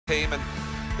team, and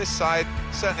this side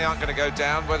certainly aren't going to go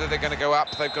down. Whether they're going to go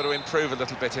up, they've got to improve a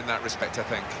little bit in that respect, I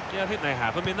think. Yeah, I think they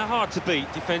have. I mean, they're hard to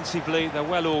beat defensively, they're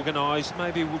well organised,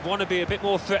 maybe would want to be a bit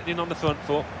more threatening on the front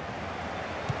foot.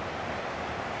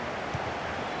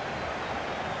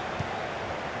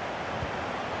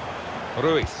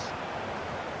 Ruiz.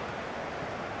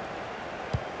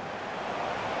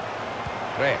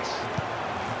 Reyes.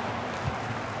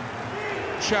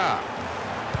 Cha.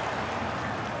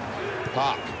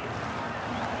 Park.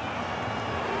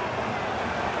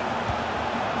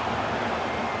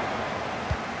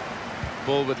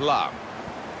 Ball with Lau.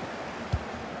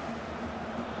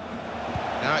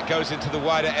 Now it goes into the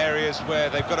wider areas where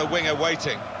they've got a winger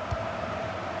waiting.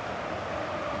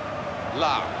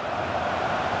 Lau.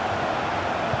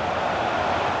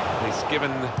 He's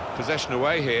given possession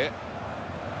away here.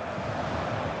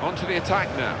 On to the attack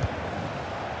now.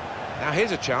 Now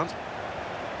here's a chance.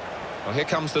 Well, here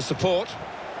comes the support.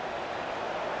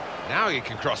 Now he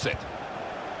can cross it.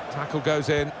 Tackle goes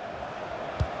in.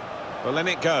 Well, then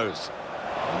it goes.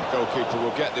 The goalkeeper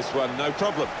will get this one, no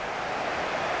problem.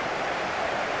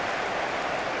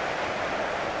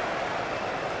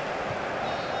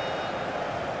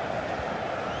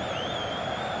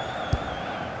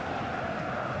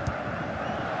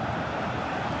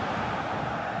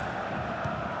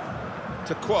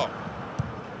 To Kwok.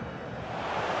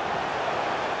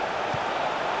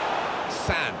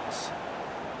 Sands.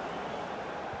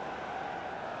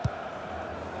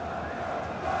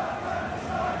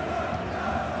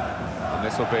 And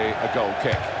this will be a goal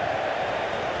kick.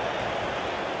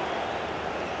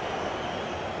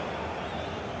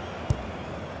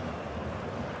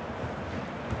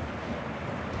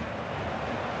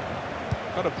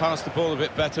 Got to pass the ball a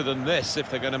bit better than this if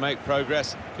they're going to make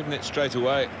progress, giving it straight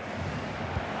away.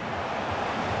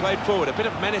 Played forward, a bit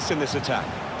of menace in this attack.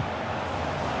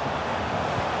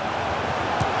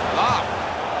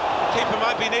 Keeper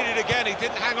might be needed again, he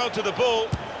didn't hang on to the ball.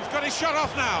 He's got his shot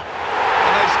off now.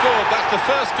 And they've scored, that's the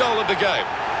first goal of the game.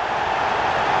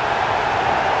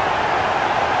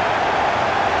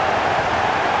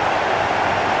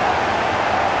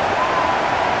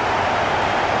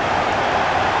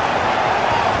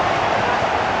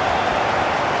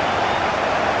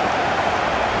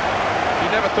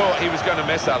 You never thought he was going to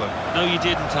miss, Alan. No, you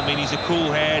didn't. I mean, he's a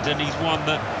cool head and he's one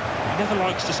that he never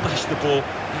likes to smash the ball.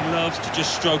 He loves to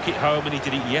just stroke it home, and he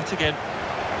did it yet again.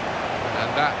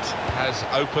 And that has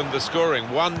opened the scoring.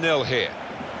 1-0 here.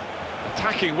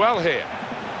 Attacking well here.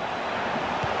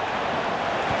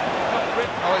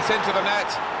 Oh, it's into the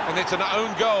net, and it's an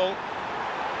own goal.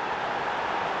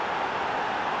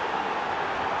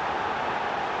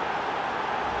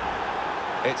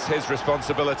 It's his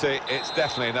responsibility. It's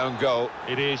definitely an own goal.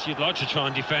 It is. You'd like to try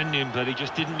and defend him, but he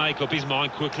just didn't make up his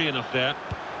mind quickly enough there.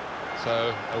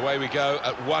 So away we go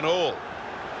at 1-1.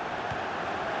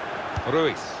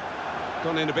 Ruiz.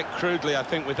 Gone in a bit crudely, I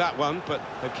think, with that one, but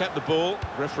they've kept the ball.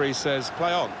 Referee says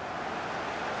play on.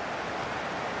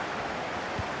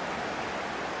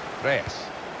 Reyes.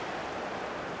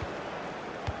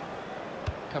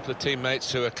 A couple of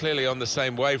teammates who are clearly on the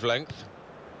same wavelength.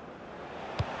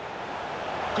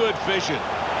 Good vision.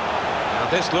 Now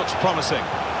this looks promising.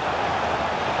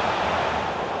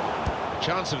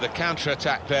 Chance of the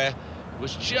counter-attack there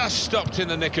was just stopped in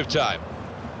the nick of time.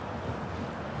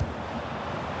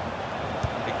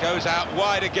 It goes out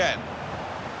wide again.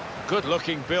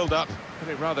 Good-looking build-up, but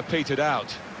it rather petered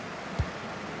out.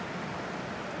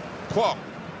 Kwok.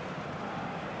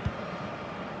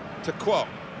 To Kwok.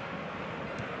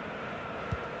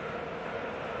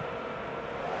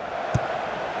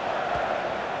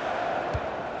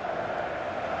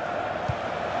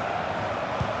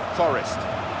 Forrest.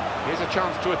 Here's a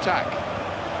chance to attack.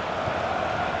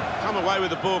 Come away with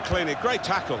the ball cleanly. Great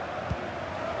tackle.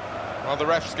 Well, the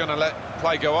ref's going to let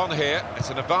play go on here. It's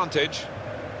an advantage.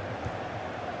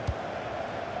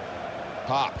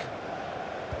 Park.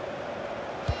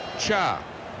 Cha.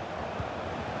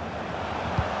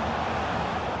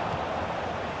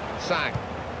 Sang.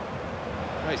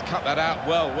 Well, he's cut that out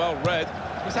well read.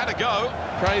 He's had a go.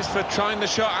 Praise for trying the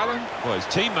shot, Alan. Well, his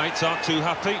teammates aren't too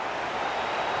happy.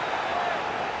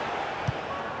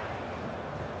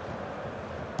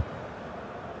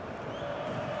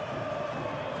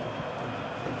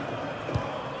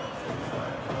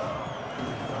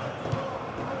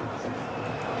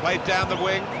 Played down the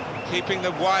wing, keeping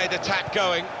the wide attack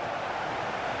going.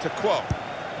 To Kwok.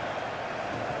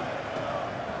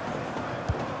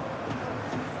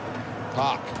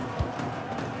 Park.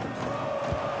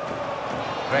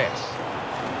 Reyes.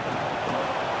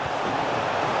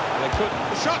 They could.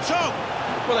 The shot's on.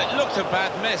 Well, it looked a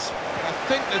bad miss. I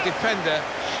think the defender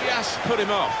just put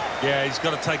him off. Yeah, he's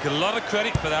got to take a lot of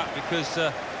credit for that, because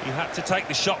he had to take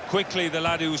the shot quickly, the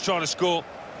lad who was trying to score.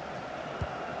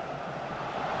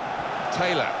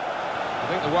 Taylor. I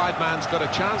think the wide man's got a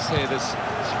chance here. There's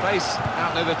space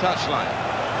out near the touchline.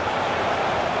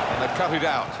 And they've cut it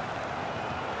out.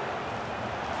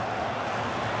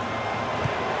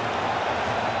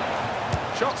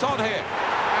 Shots on here.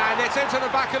 And it's into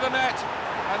the back of the net.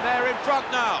 And they're in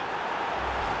front now.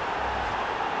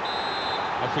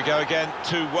 Off we go again,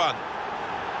 2-1.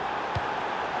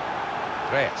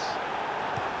 Reyes.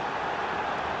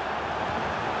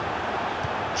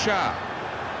 Cha.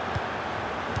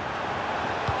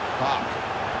 Park.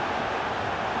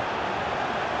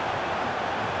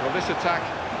 Well, this attack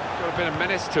got a bit of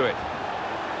menace to it.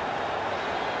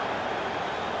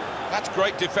 That's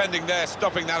great defending there,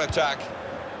 stopping that attack.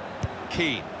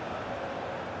 Keane.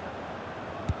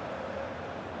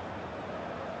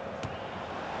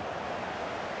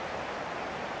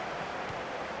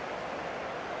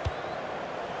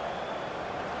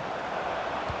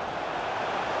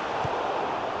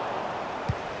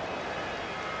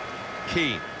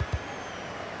 Keane.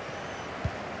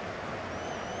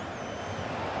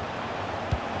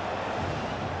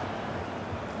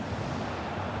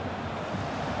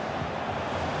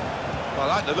 Well,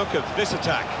 I like the look of this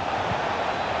attack.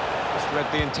 Just read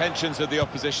the intentions of the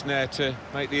opposition there to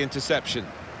make the interception.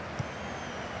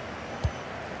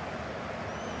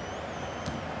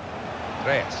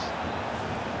 Reyes.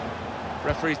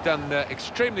 Referee's done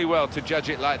extremely well to judge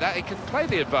it like that. He can play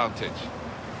the advantage.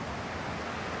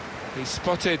 He's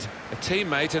spotted a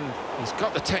teammate and he's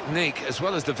got the technique as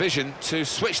well as the vision to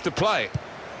switch the play.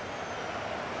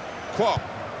 Kwok.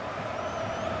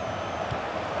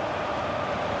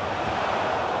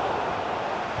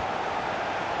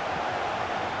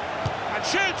 And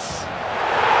shoots!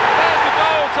 There's the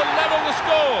goal to level the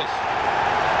scores.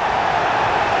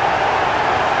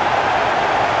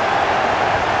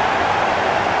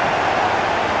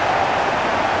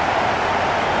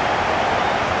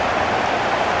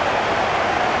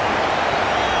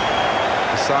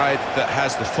 Side that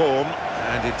has the form,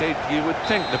 and indeed you would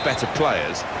think the better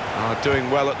players are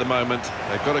doing well at the moment.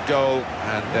 They've got a goal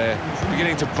and they're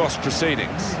beginning to boss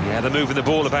proceedings. Yeah, they're moving the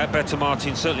ball about better,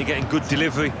 Martin, certainly getting good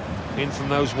delivery in from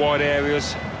those wide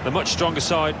areas. The much stronger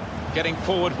side. Getting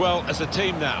forward well as a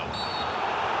team now.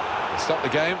 Stop the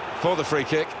game for the free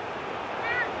kick.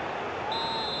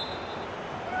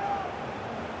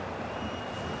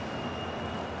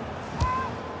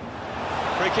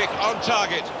 Free kick on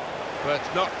target, but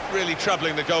not really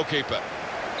troubling the goalkeeper.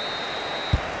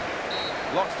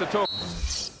 Lots to talk.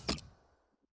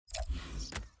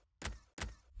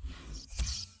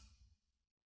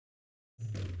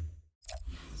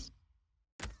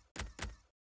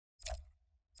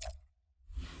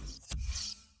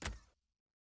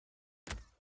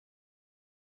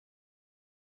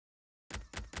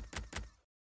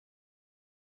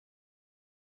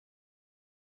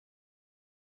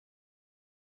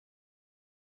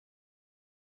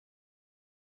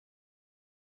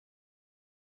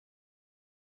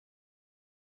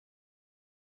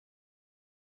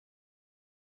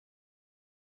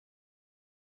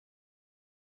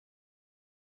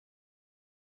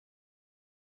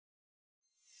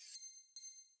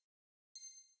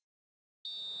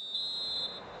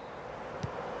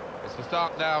 It's the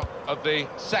start now of the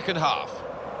second half.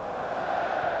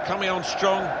 Coming on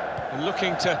strong and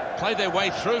looking to play their way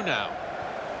through now.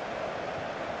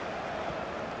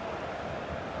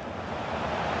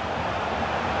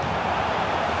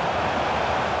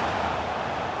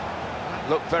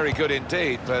 Looked very good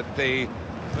indeed, but the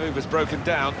move has broken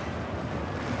down.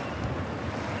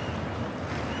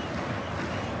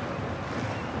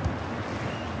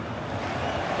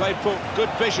 Played for good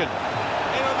vision.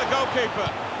 In on the goalkeeper.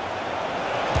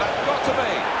 That's got to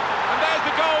be. And there's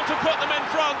the goal to put them in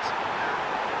front.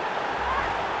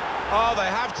 Oh, they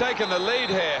have taken the lead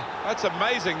here. That's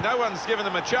amazing. No one's given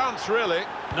them a chance, really.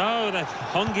 No, they've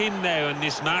hung in there in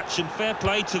this match, and fair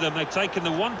play to them. They've taken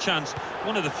the one chance,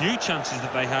 one of the few chances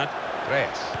that they had.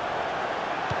 Reyes.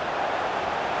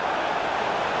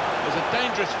 There's a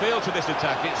dangerous feel to this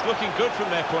attack. It's looking good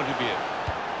from their point of view.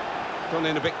 Gone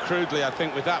in a bit crudely, I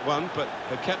think, with that one, but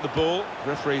they've kept the ball.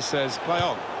 Referee says play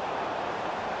on.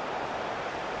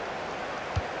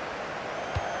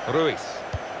 Ruiz.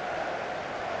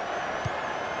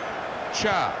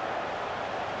 Cha.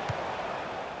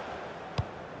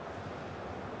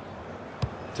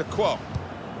 To Kwok.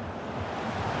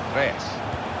 Reyes.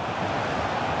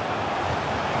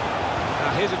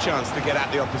 Now here's a chance to get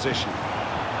at the opposition.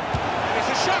 And it's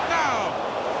a shot now!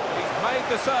 He's made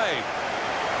the save.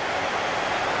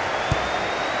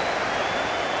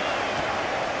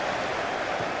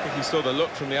 he saw the look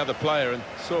from the other player and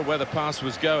saw where the pass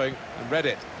was going and read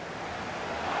it.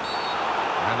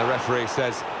 And the referee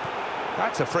says,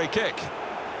 that's a free kick.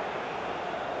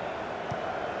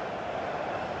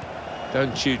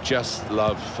 Don't you just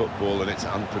love football and its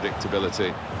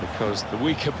unpredictability? Because the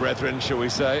weaker brethren, shall we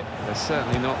say, they're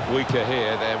certainly not weaker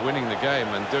here. They're winning the game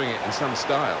and doing it in some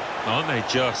style. Aren't they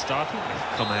just? I think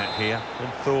they've come out here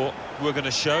and thought, we're going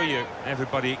to show you.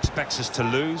 Everybody expects us to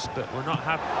lose, but we're not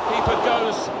happy. Keeper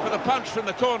goes for the punch from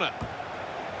the corner.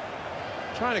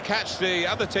 Trying to catch the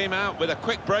other team out with a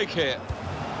quick break here.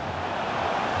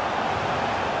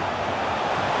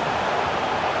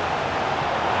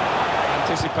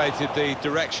 Anticipated the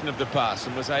direction of the pass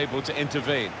and was able to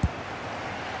intervene.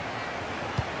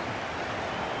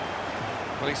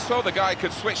 Well, he saw the guy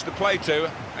could switch the play to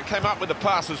and came up with the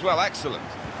pass as well. Excellent.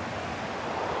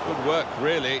 Good work,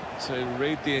 really, to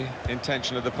read the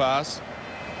intention of the pass.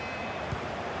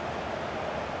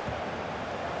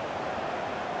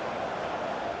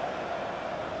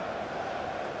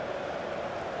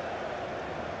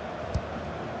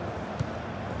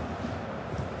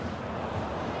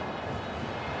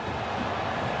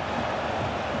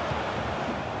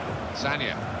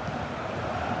 Sanya.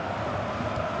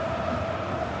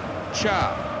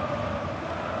 Cha.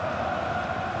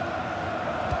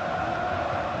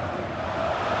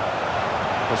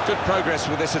 There's good progress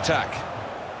with this attack.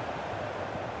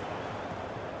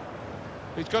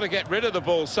 He's got to get rid of the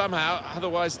ball somehow,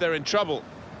 otherwise they're in trouble.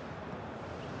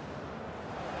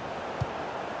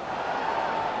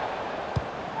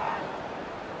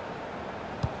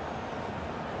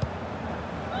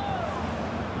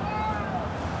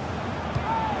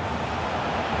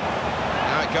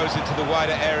 Goes into the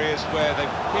wider areas where the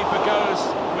keeper goes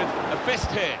with a fist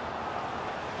here.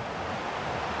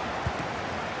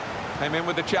 Came in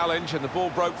with the challenge and the ball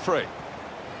broke free.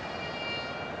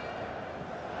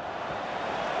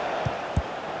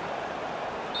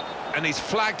 And he's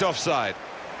flagged offside.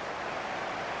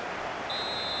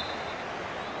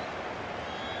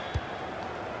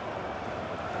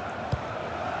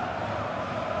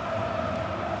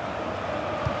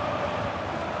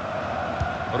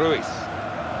 Ruiz.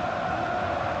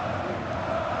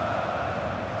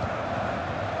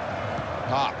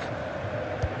 Park.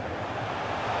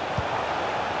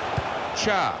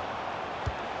 Cha.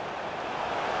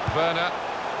 Werner.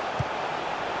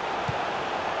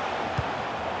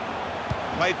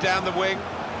 Played down the wing,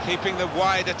 keeping the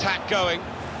wide attack going.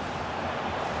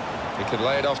 He could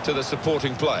lay it off to the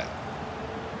supporting player.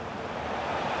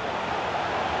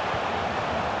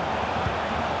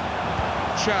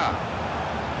 Cha.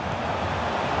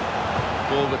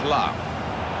 Ball with love.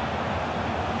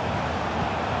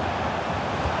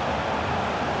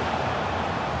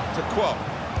 To Kwok.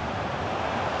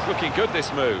 It's looking good, this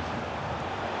move.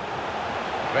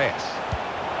 Reyes.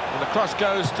 And the cross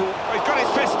goes to... Oh, he's got his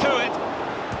fist to it.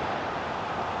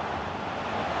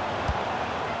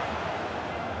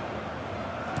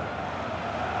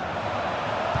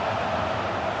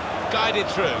 Guided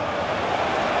through.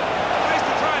 Place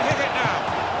to try and hit it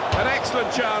now. An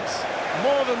excellent chance.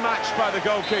 More than matched by the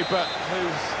goalkeeper,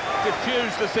 who's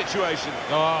diffused the situation.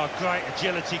 Oh, great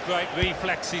agility, great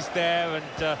reflexes there,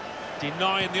 and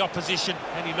denying the opposition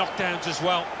any knockdowns as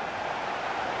well.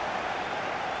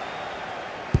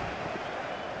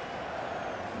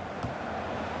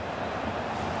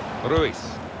 Ruiz.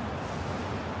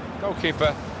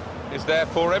 Goalkeeper is there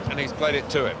for him, and he's played it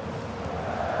to him.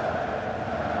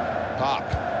 Park.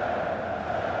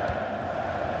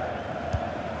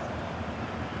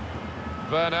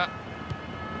 Werner.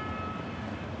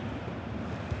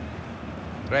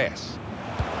 Reyes.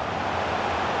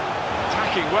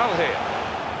 Attacking well here.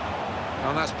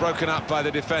 And that's broken up by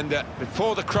the defender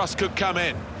before the cross could come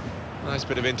in. Nice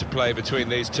bit of interplay between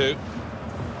these two.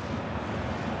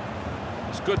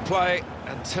 It's good play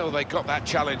until they got that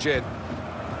challenge in.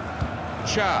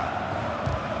 Cha.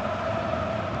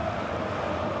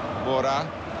 Mora.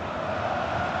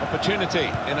 Opportunity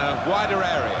in a wider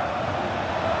area.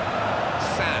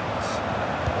 Sands.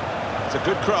 It's a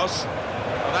good cross.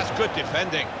 Well, that's good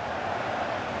defending.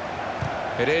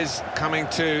 It is coming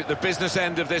to the business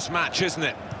end of this match, isn't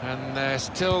it? And they're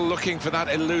still looking for that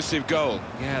elusive goal.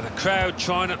 Yeah, the crowd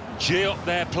trying to gee up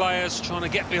their players, trying to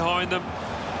get behind them,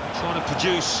 trying to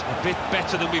produce a bit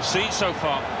better than we've seen so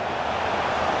far.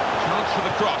 Chance for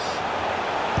the cross.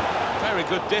 Very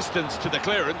good distance to the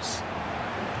clearance.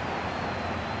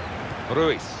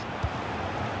 Ruiz.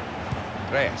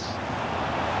 Reyes.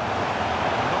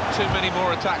 Not too many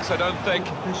more attacks, I don't think.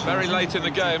 Very late in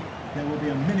the game. There will be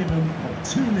a minimum of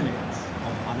 2 minutes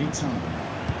of added time.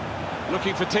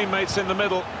 Looking for teammates in the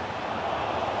middle.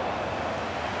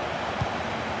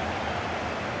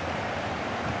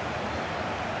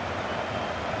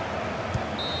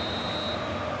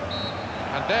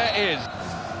 And there is